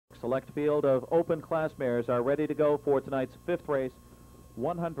select field of open class mares are ready to go for tonight's fifth race,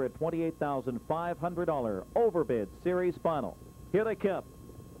 $128,500 Overbid Series Final. Here they come.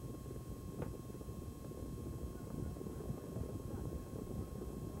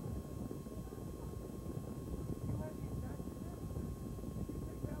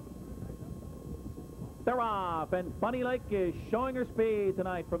 They're off, and Bunny Lake is showing her speed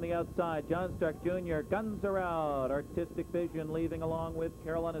tonight from the outside. John Stark Jr. guns are out. Artistic Vision leaving along with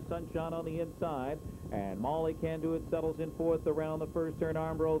Carolina Sunshine on the inside. And Molly Can Do It settles in fourth around the first turn.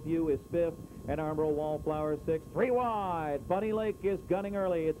 Armbro View is fifth, and Armbro Wallflower sixth. 3 wide. Bunny Lake is gunning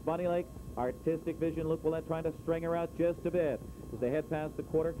early. It's Bunny Lake. Artistic Vision, Luke Ouellette trying to string her out just a bit. As they head past the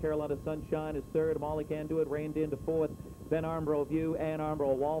quarter, Carolina Sunshine is third. Molly Can Do It reined into fourth. Then Armbro View and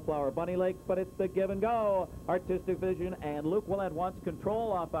Armbro Wallflower. Bunny Lake, but it's the give and go. Artistic Vision and Luke Ouellette wants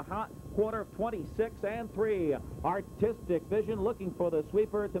control off a hot quarter of 26 and 3. Artistic Vision looking for the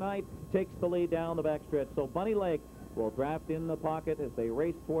sweeper tonight. Takes the lead down the backstretch. So Bunny Lake will draft in the pocket as they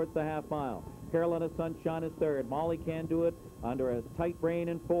race towards the half mile. Carolina Sunshine is third. Molly Can Do It under a tight rein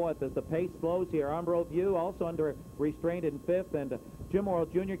in fourth as the pace slows here. Armbro View also under restraint in fifth, and Jim Morrill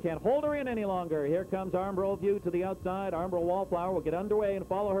Jr. can't hold her in any longer. Here comes Armbro View to the outside. Armbro Wallflower will get underway and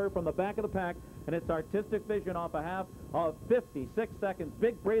follow her from the back of the pack, and it's Artistic Vision off a half of 56 seconds.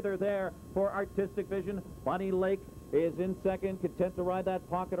 Big breather there for Artistic Vision. Bunny Lake is in second, content to ride that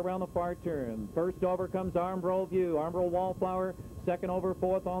pocket around the far turn. First over comes Armbro View. Armbro Wallflower, second over,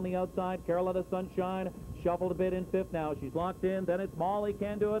 fourth on the outside. Carolina Sunshine shuffled a bit in fifth now. She's locked in. Then it's Molly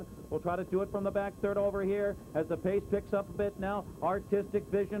Can Do It. We'll try to do it from the back third over here as the pace picks up a bit now. Artistic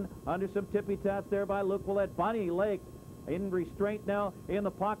Vision under some tippy taps there by Luke Ouellette. Bunny Lake in restraint now, in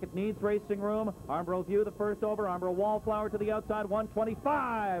the pocket, needs racing room. Armbro View the first over. Armbro Wallflower to the outside,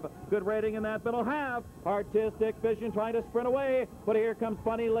 125. Good rating in that middle half. Artistic Vision trying to sprint away, but here comes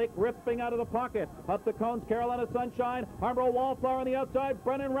Bunny Lake ripping out of the pocket. Up the cones, Carolina Sunshine. Armbro Wallflower on the outside.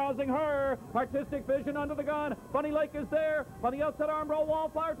 Brennan rousing her. Artistic Vision under the gun. Bunny Lake is there. On the outside, Armbro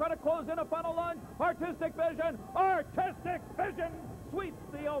Wallflower trying to close in a final lunge. Artistic Vision. Artistic Vision sweeps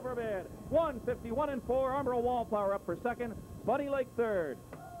the Overbid. 151 and 4. Armbro Wallflower up for second. Bunny Lake third.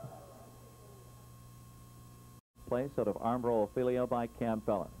 Place out of Armbro Ophelia by Cam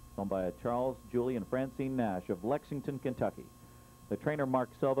Fellon, owned by Charles, Julie, and Francine Nash of Lexington, Kentucky. The trainer Mark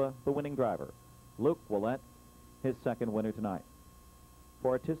Silva, the winning driver. Luke Ouellette, his second winner tonight.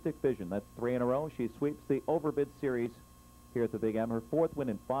 For Artistic Vision, that's 3 in a row. She sweeps the Overbid Series here at the Big M, her 4th win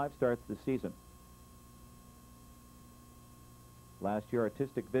in 5 starts this season. Last year,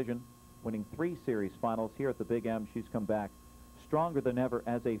 Artistic Vision winning 3 series finals here at the Big M. She's come back stronger than ever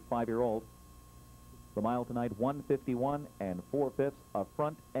as a 5-year-old. The mile tonight, 151 and 4/5, a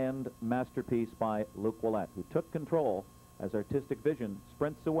front-end masterpiece by Luke Ouellette, who took control as Artistic Vision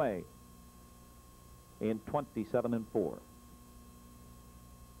sprints away in 27 and 4.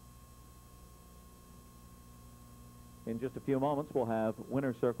 In just a few moments, we'll have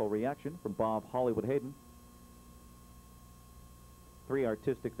winner circle reaction from Bob Hollywood Hayden. 3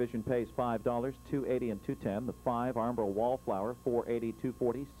 Artistic Vision pays $5, $2.80 and $2.10. The 5 Armbro Wallflower, $4.80,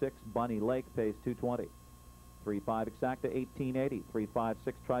 $2.40. 6 Bunny Lake pays $2.20. 3-5 Exacta, $18.80. 3-5-6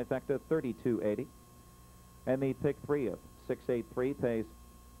 Trifecta, $32.80. And the pick 3 of 683 pays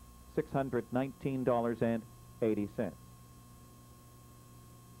 $619.80.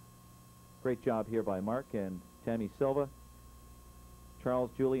 Great job here by Mark and Tammy Silva.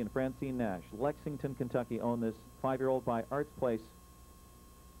 Charles, Julie, and Francine Nash. Lexington, Kentucky own this 5-year-old by Arts Place.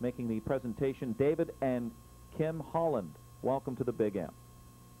 Making the presentation, David and Kim Holland. Welcome to the Big M.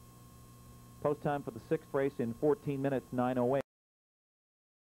 Post time for the 6th race in 14 minutes, 9:08.